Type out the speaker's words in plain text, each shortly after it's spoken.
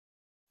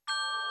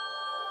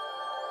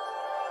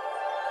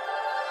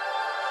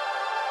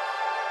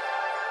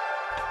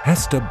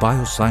Hester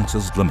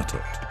Biosciences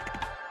Limited,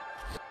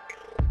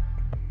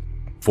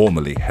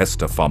 formerly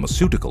Hester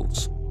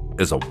Pharmaceuticals,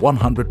 is a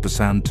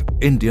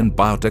 100% Indian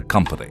biotech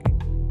company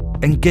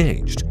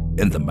engaged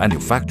in the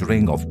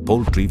manufacturing of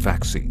poultry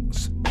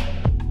vaccines.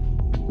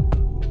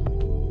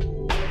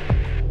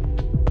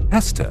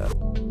 Hester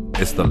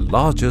is the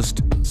largest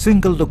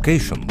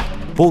single-location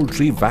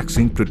poultry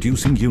vaccine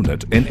producing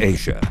unit in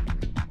Asia,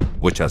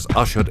 which has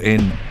ushered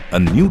in a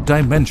new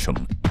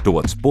dimension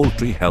towards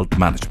poultry health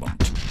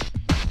management.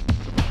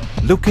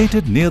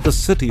 Located near the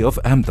city of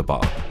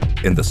Ahmedabad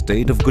in the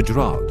state of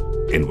Gujarat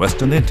in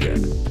Western India,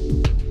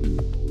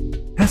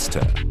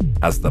 Hester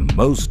has the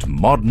most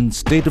modern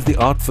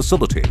state-of-the-art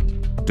facility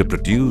to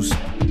produce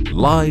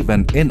live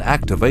and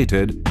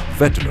inactivated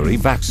veterinary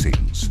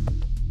vaccines.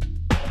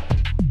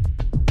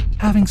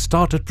 Having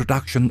started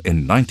production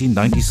in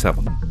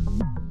 1997,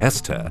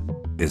 Hester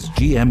is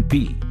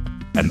GMP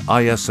and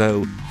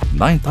ISO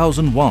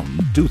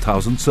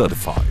 9001-2000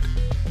 certified.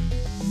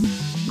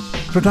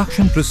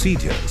 Production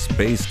procedures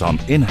based on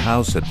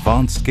in-house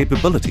advanced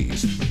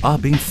capabilities are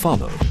being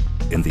followed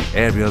in the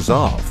areas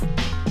of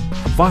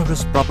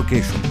virus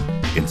propagation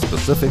in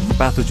specific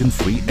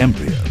pathogen-free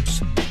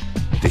embryos,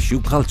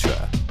 tissue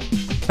culture,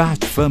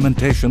 batch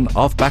fermentation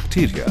of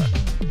bacteria,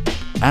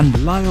 and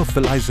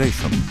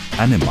lyophilization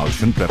and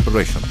emulsion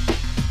preparation.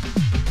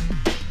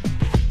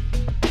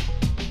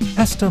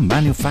 Hester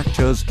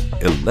manufactures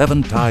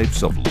 11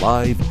 types of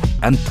live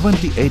and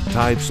 28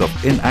 types of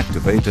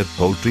inactivated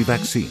poultry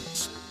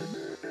vaccines.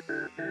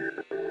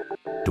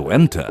 To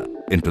enter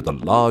into the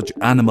large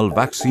animal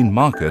vaccine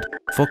market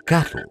for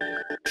cattle,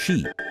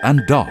 sheep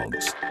and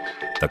dogs,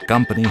 the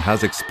company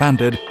has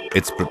expanded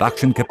its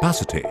production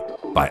capacity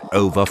by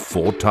over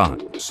 4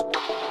 times.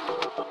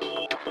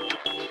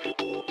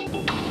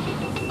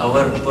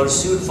 Our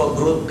pursuit for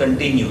growth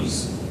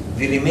continues.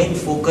 We remain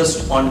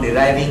focused on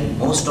deriving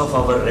most of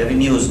our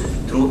revenues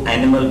through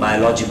animal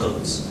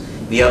biologicals.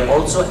 We are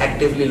also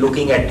actively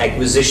looking at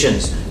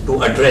acquisitions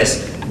to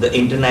address the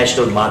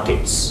international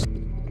markets.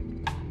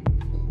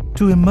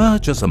 To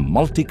emerge as a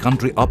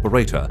multi-country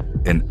operator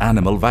in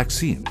animal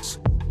vaccines,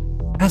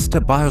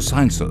 Hester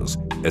Biosciences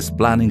is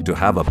planning to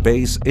have a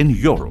base in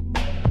Europe.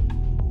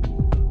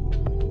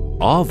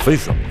 Our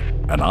vision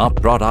and our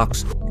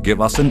products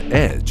give us an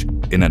edge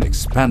in an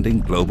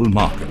expanding global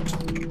market.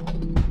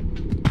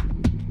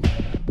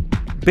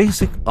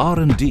 Basic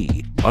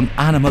R&D on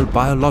animal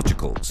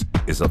biologicals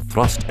is a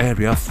thrust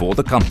area for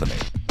the company.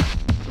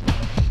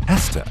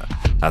 Hester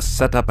has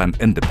set up an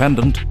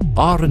independent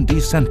R&D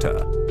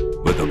center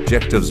with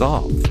objectives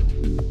of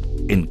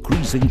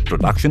increasing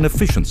production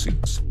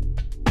efficiencies,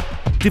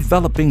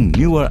 developing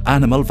newer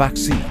animal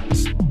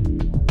vaccines,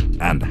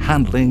 and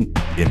handling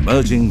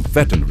emerging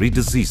veterinary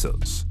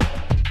diseases.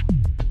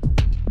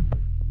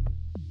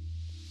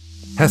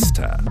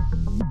 Hester,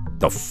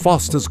 the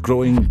fastest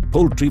growing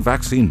poultry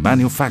vaccine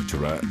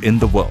manufacturer in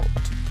the world.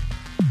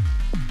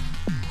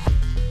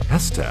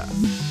 Hester,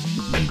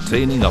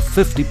 maintaining a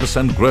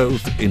 50%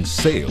 growth in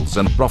sales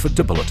and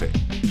profitability.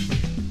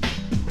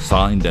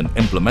 Signed and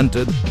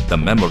implemented the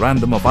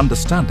Memorandum of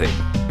Understanding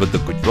with the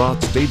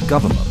Gujarat State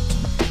Government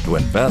to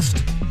invest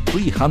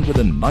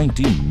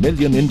 390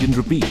 million Indian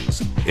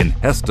rupees in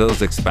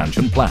Hester's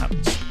expansion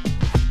plans.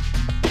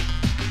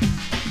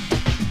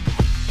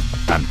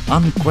 An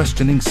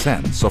unquestioning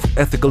sense of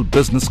ethical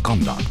business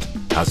conduct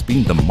has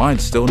been the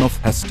milestone of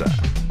Hester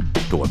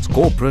towards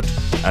corporate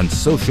and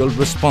social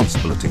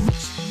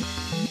responsibilities.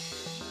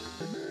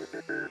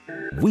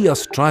 We are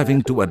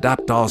striving to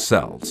adapt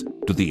ourselves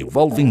to the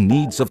evolving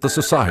needs of the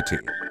society,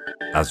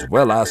 as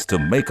well as to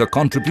make a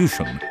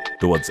contribution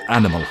towards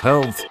animal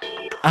health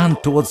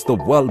and towards the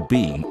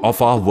well-being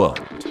of our world.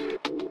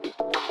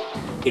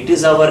 It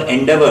is our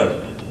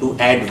endeavor to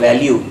add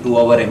value to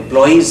our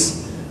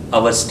employees,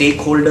 our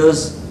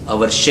stakeholders,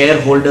 our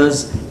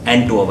shareholders,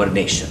 and to our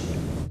nation.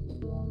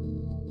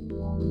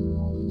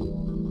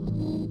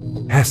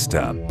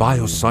 Hester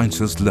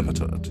Biosciences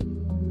Limited.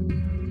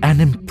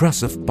 An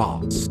impressive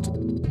past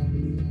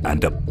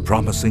and a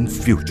promising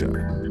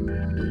future.